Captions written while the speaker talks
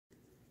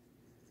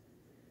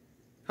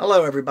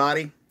Hello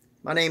everybody,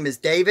 my name is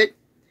David.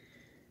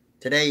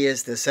 Today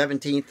is the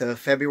 17th of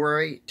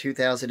February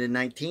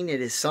 2019.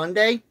 It is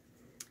Sunday,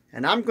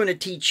 and I'm going to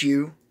teach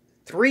you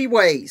 3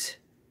 ways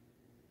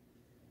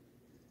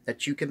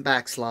that you can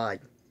backslide.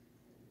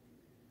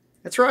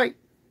 That's right,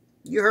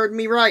 you heard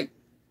me right.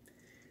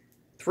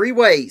 3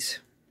 ways.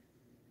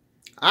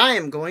 I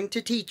am going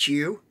to teach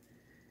you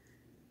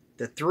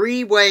the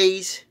 3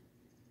 ways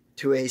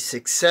to a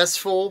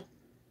successful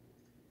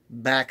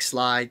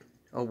backslide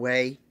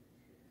away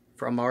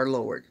from our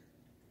Lord.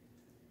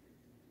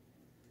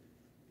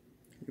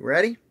 You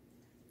ready?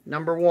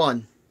 Number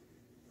 1.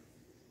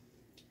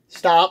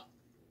 Stop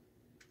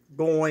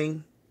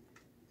going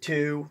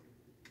to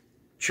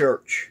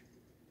church.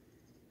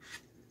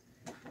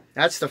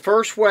 That's the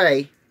first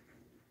way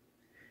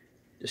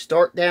to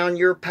start down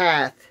your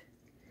path,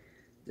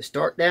 to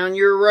start down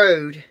your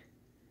road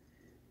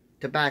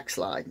to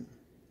backsliding.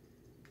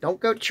 Don't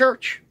go to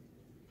church.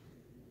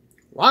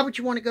 Why would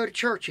you want to go to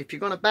church if you're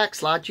going to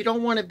backslide? You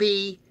don't want to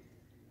be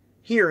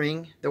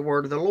hearing the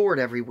word of the Lord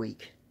every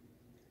week.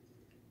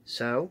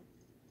 So,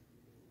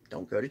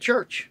 don't go to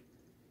church.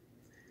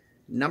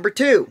 Number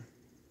 2,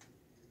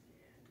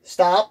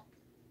 stop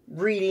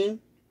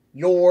reading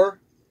your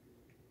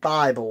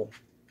Bible.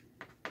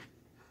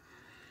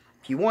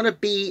 If you want to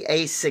be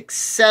a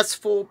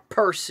successful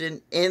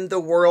person in the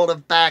world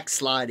of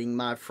backsliding,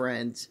 my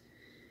friends,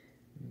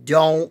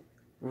 don't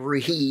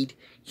read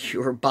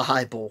your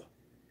Bible.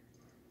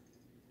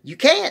 You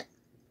can't.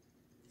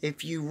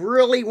 If you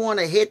really want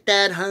to hit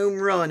that home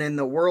run in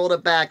the world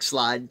of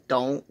backslide,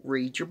 don't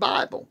read your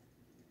Bible.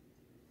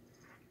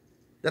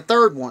 The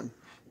third one,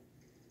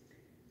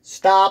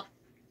 stop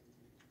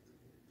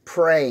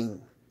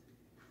praying.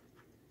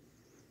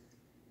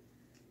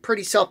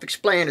 Pretty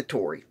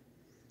self-explanatory.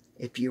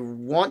 If you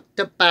want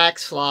to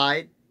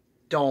backslide,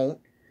 don't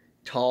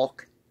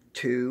talk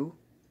to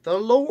the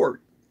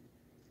Lord.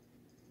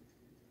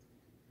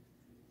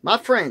 My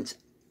friends,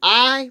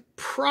 I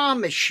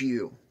promise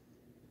you,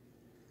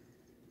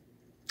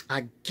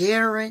 I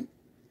guarantee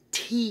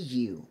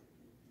you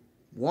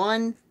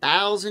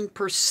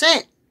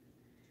 1,000%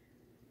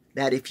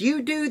 that if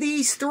you do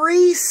these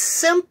 3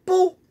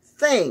 simple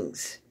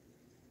things,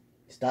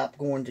 stop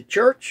going to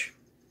church,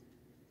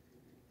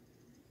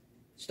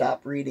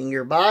 stop reading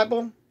your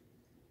Bible,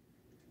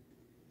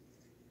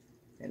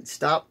 and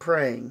stop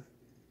praying,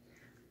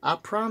 I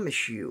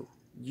promise you,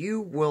 you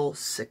will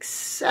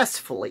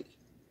successfully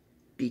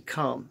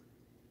become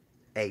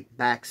a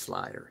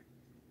backslider.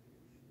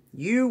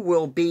 You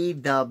will be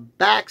the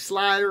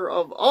backslider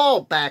of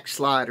all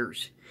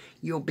backsliders.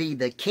 You'll be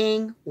the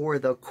king or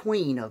the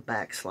queen of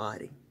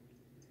backsliding.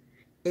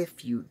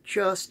 If you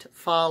just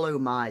follow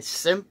my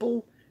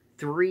simple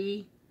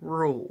 3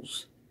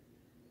 rules.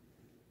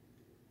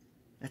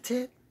 That's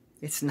it.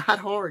 It's not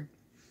hard.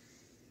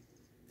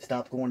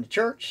 Stop going to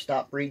church.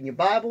 Stop reading your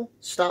Bible.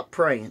 Stop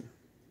praying.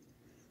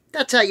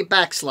 That's how you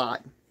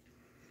backslide.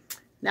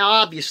 Now,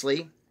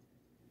 obviously,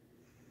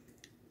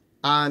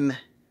 I'm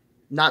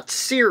not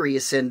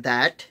serious in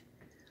that.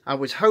 I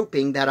was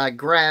hoping that I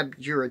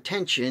grabbed your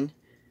attention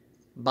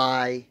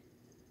by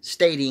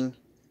stating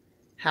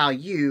how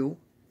you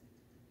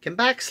can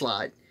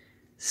backslide.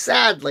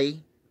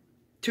 Sadly,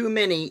 too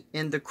many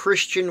in the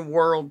Christian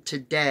world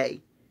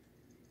today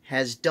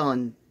has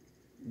done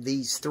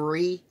these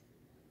 3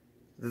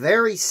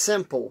 very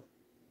simple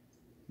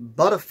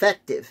but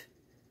effective,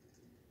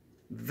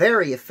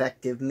 very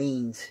effective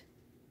means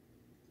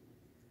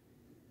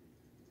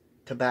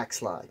to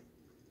backslide.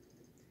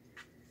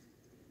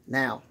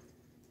 Now,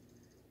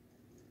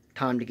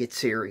 time to get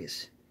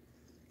serious.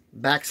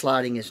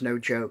 Backsliding is no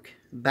joke.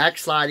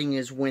 Backsliding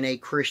is when a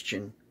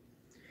Christian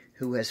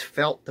who has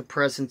felt the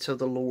presence of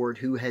the Lord,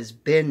 who has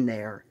been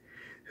there,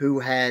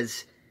 who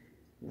has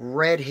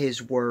read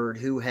His Word,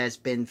 who has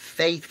been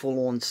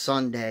faithful on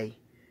Sunday,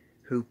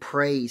 who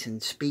prays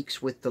and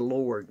speaks with the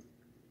Lord,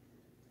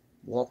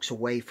 walks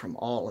away from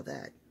all of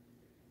that.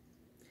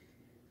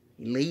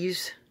 He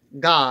leaves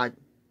God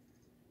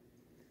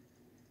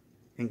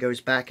and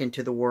goes back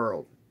into the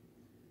world.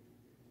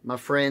 My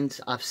friends,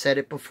 I've said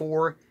it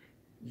before,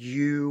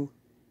 you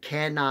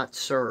cannot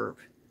serve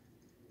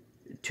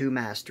 2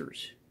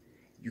 masters.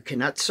 You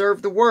cannot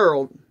serve the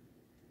world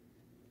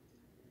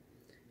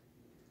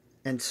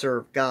and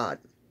serve God.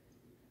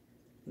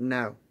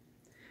 No.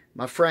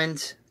 My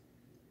friends,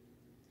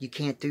 you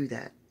can't do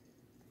that.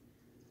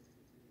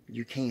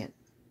 You can't.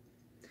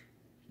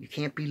 You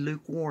can't be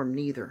lukewarm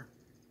neither.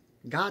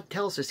 God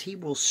tells us He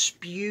will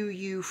spew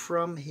you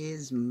from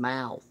His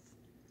mouth.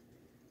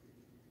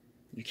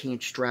 You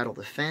can't straddle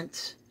the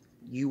fence.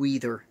 You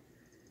either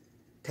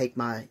take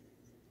my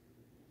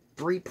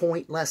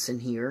 3-point lesson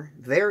here,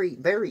 very,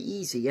 very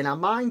easy, and I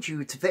mind you,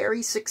 it's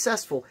very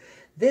successful.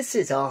 This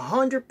is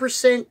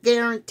 100%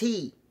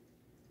 guarantee.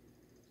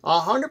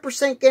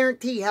 100%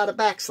 guarantee how to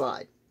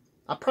backslide.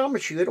 I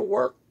promise you it'll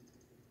work.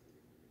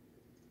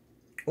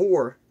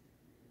 Or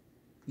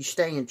you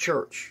stay in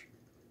church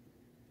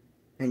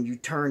and you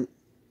turn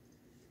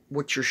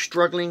what you're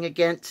struggling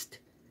against,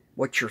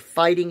 what you're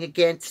fighting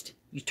against,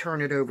 you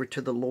turn it over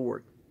to the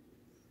Lord.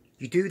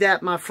 You do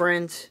that, my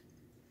friends,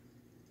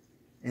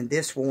 and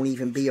this won't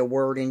even be a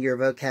word in your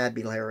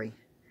vocabulary.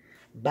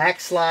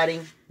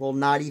 Backsliding will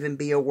not even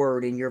be a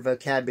word in your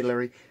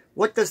vocabulary.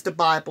 What does the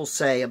Bible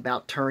say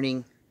about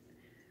turning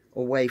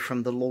away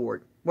from the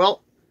Lord?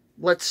 Well,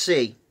 let's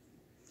see.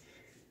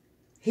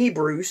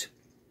 Hebrews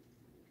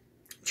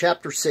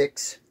chapter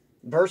 6,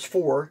 verse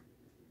 4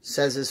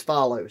 says as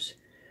follows.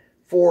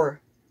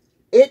 For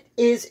it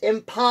is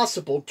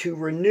impossible to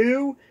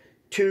renew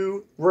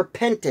to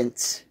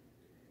repentance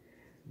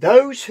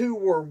those who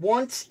were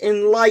once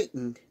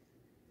enlightened,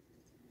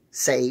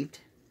 saved,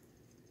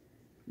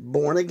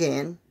 born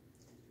again,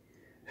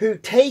 who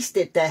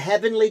tasted the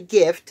heavenly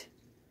gift,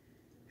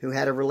 who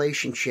had a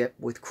relationship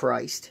with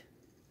Christ,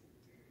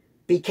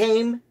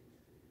 became,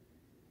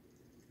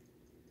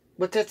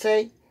 what's that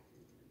say?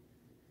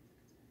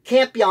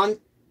 Campion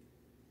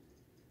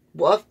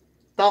of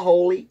the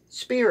Holy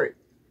Spirit.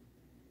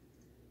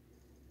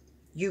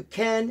 You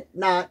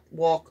cannot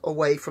walk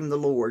away from the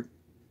Lord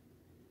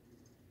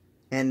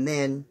and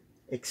then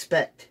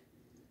expect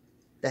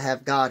to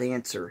have God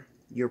answer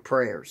your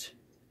prayers.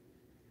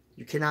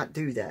 You cannot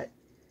do that.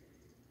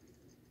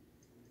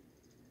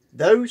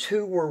 Those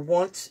who were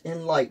once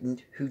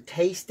enlightened, who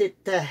tasted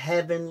the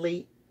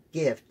heavenly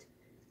gift,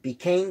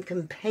 became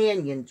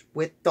companions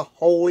with the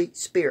Holy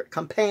Spirit.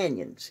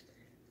 Companions,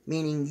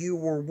 meaning you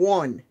were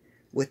one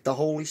with the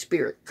Holy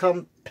Spirit.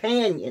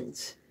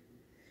 Companions,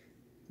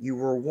 you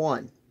were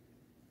one.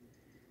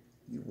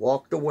 You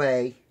walked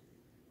away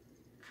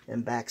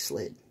and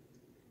backslid.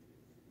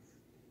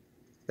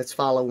 Let's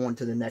follow on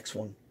to the next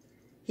one.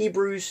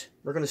 Hebrews,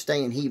 we're going to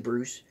stay in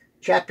Hebrews,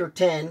 chapter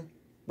 10,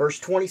 verse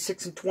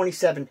 26 and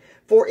 27.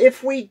 For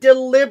if we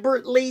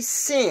deliberately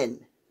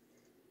sin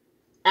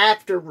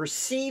after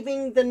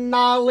receiving the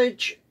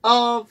knowledge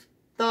of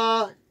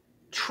the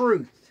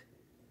truth,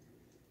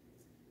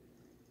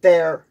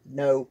 there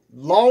no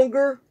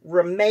longer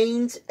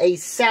remains a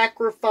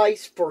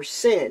sacrifice for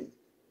sin,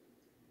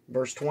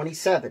 verse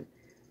 27,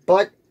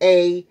 but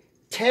a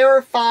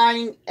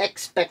terrifying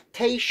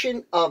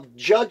expectation of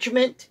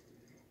judgment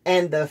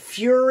and the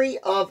fury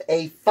of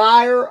a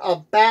fire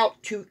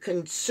about to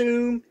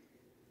consume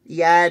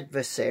the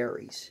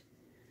adversaries.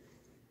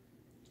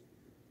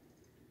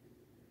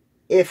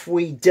 If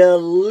we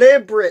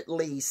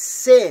deliberately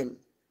sin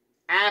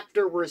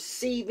after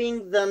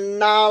receiving the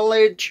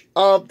knowledge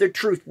of the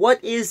truth.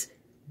 What is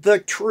the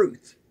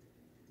truth?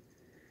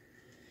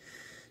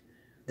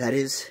 That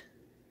is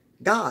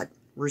God.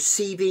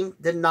 Receiving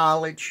the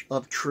knowledge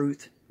of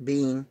truth,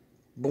 being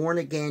born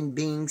again,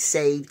 being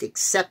saved,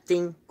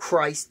 accepting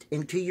Christ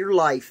into your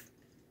life.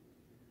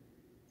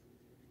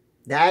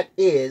 That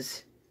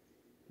is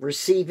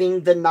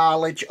receiving the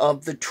knowledge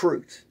of the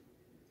truth.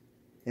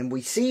 And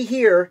we see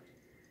here,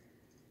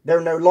 there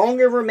no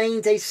longer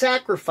remains a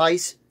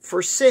sacrifice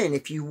for sin.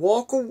 If you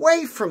walk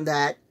away from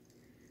that,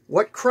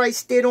 what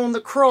Christ did on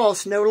the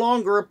cross no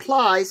longer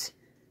applies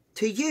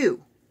to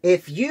you.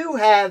 If you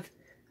have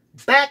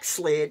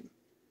backslid,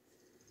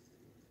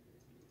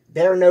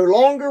 there no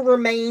longer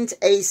remains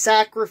a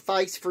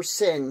sacrifice for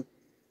sin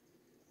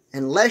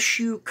unless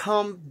you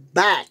come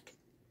back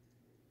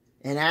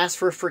and ask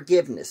for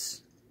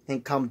forgiveness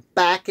and come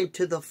back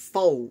into the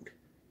fold.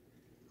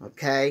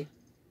 Okay?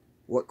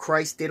 What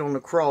Christ did on the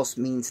cross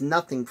means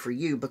nothing for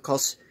you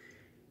because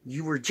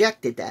you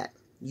rejected that.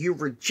 You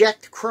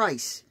reject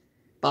Christ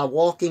by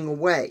walking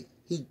away.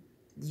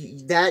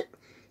 That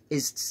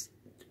is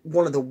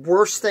one of the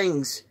worst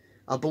things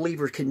a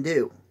believer can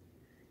do.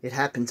 It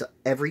happens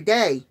every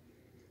day.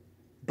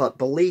 But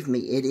believe me,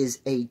 it is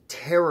a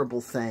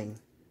terrible thing.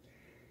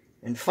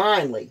 And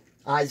finally,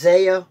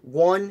 Isaiah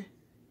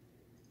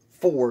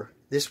 1:4.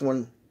 This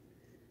one,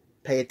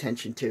 pay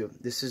attention to.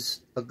 This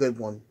is a good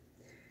one.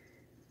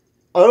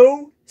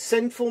 O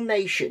sinful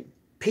nation,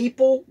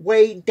 people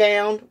weighed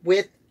down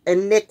with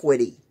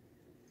iniquity,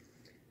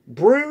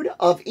 brood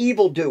of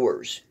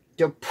evildoers,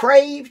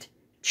 depraved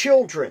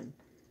children,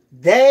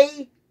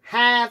 they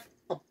have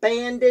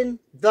abandoned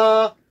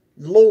the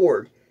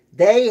Lord.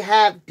 They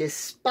have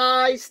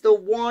despised the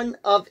one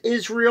of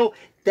Israel.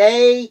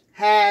 They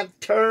have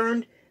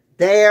turned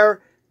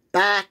their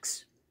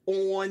backs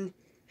on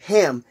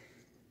him.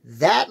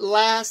 That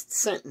last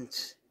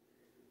sentence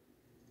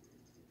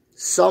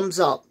sums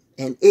up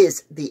and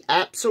is the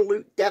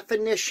absolute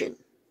definition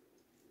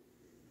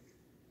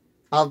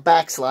of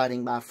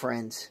backsliding, my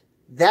friends.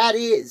 That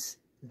is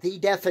the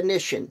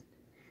definition.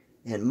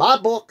 In my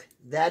book,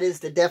 that is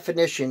the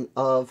definition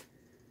of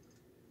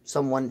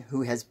someone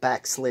who has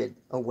backslid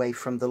away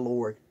from the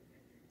Lord.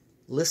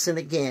 Listen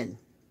again.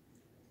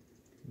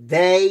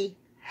 They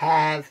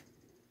have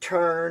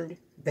turned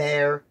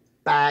their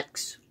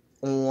backs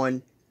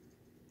on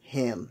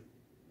him.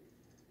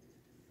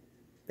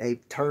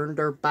 They've turned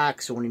their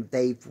backs on him.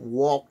 They've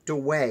walked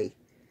away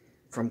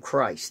from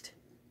Christ.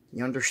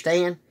 You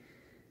understand?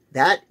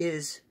 That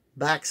is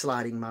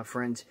backsliding, my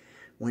friends.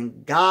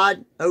 When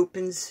God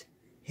opens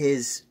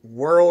his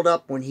world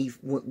up, when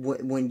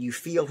you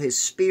feel his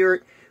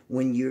spirit,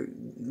 when you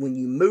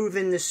move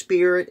in the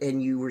Spirit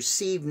and you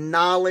receive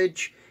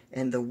knowledge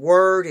and the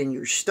Word and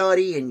you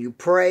study and you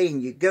pray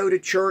and you go to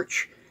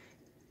church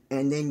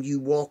and then you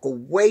walk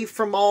away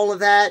from all of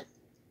that,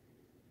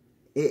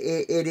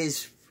 it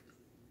is,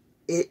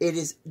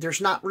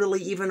 there's not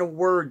really even a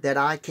word that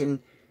I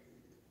can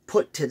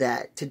put to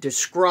that to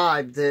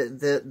describe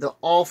the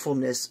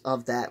awfulness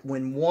of that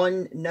when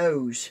one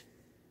knows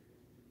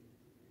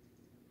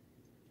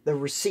the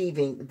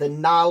receiving the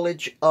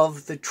knowledge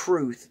of the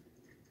truth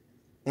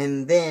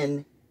and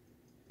then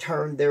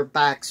turn their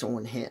backs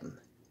on Him.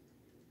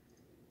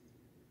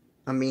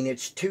 I mean,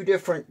 it's two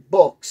different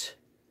books.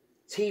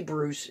 It's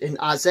Hebrews and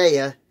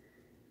Isaiah,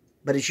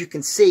 but as you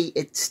can see,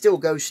 it still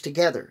goes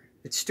together.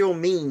 It still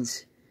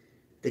means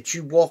that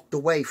you walked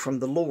away from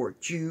the Lord.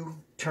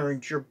 You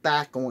turned your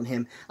back on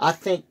Him. I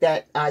think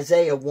that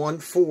Isaiah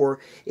 1:4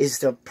 is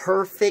the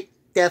perfect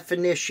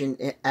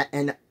definition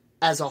and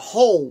as a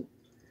whole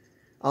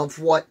of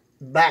what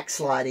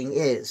backsliding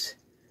is.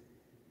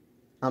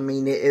 I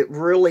mean, it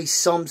really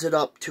sums it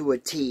up to a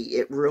T.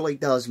 It really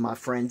does, my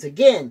friends.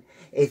 Again,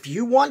 if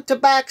you want to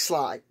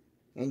backslide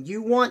and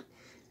you want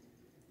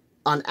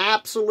an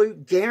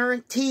absolute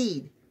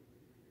guaranteed,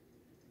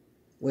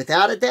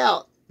 without a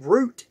doubt,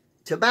 route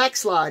to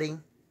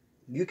backsliding,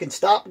 you can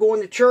stop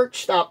going to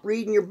church, stop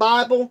reading your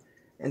Bible,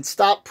 and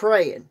stop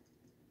praying.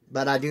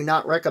 But I do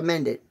not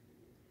recommend it,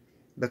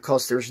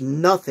 because there's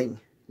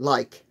nothing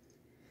like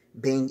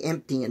being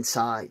empty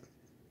inside,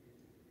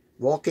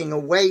 walking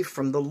away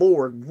from the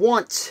Lord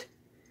once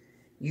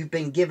you've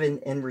been given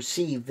and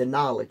received the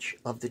knowledge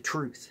of the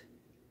truth.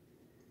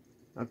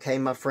 Okay,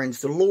 my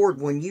friends, the Lord,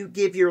 when you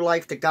give your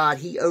life to God,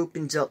 He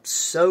opens up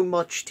so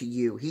much to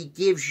you. He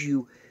gives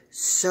you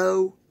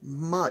so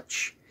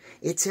much.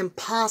 It's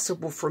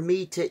impossible for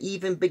me to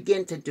even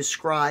begin to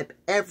describe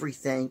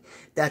everything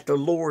that the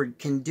Lord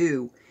can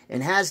do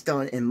and has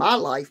done in my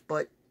life,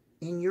 but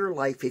in your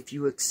life if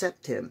you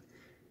accept Him.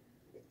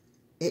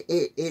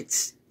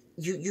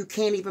 You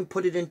can't even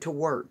put it into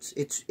words.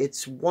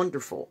 It's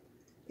wonderful.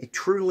 It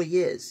truly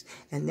is.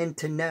 And then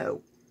to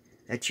know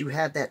that you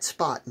have that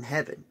spot in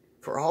heaven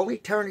for all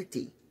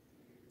eternity.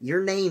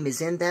 Your name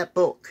is in that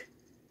book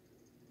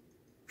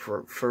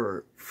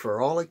for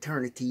all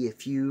eternity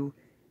if you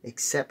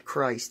accept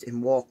Christ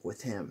and walk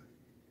with Him.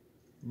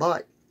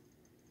 But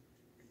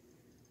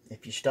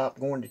if you stop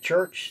going to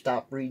church,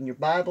 stop reading your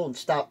Bible, and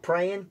stop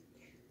praying,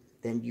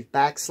 then you've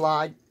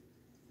backslide.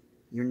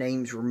 Your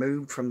name's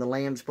removed from the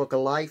Lamb's Book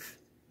of Life.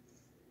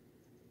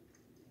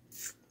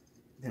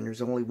 Then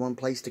there's only one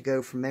place to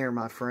go from there,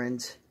 my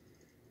friends.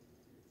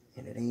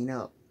 And it ain't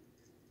up.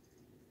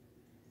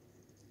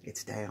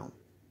 It's down.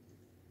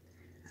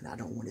 And I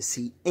don't want to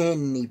see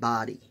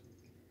anybody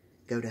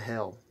go to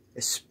hell.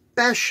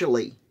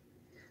 Especially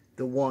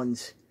the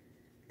ones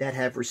that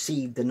have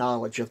received the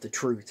knowledge of the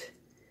truth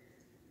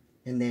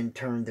and then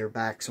turned their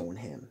backs on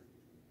Him.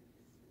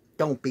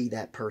 Don't be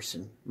that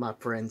person, my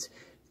friends.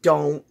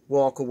 Don't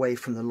walk away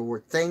from the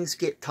Lord. Things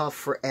get tough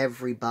for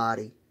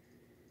everybody.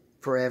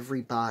 For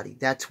everybody.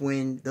 That's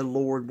when the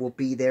Lord will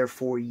be there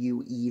for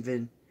you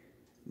even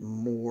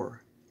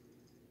more.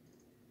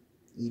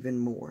 Even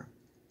more.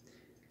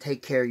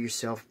 Take care of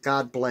yourself.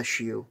 God bless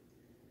you.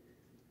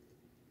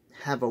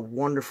 Have a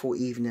wonderful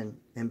evening.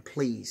 And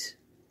please,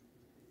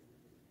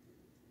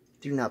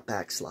 do not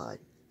backslide.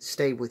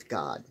 Stay with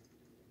God.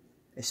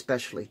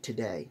 Especially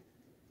today.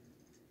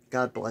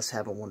 God bless.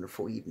 Have a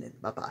wonderful evening.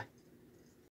 Bye-bye.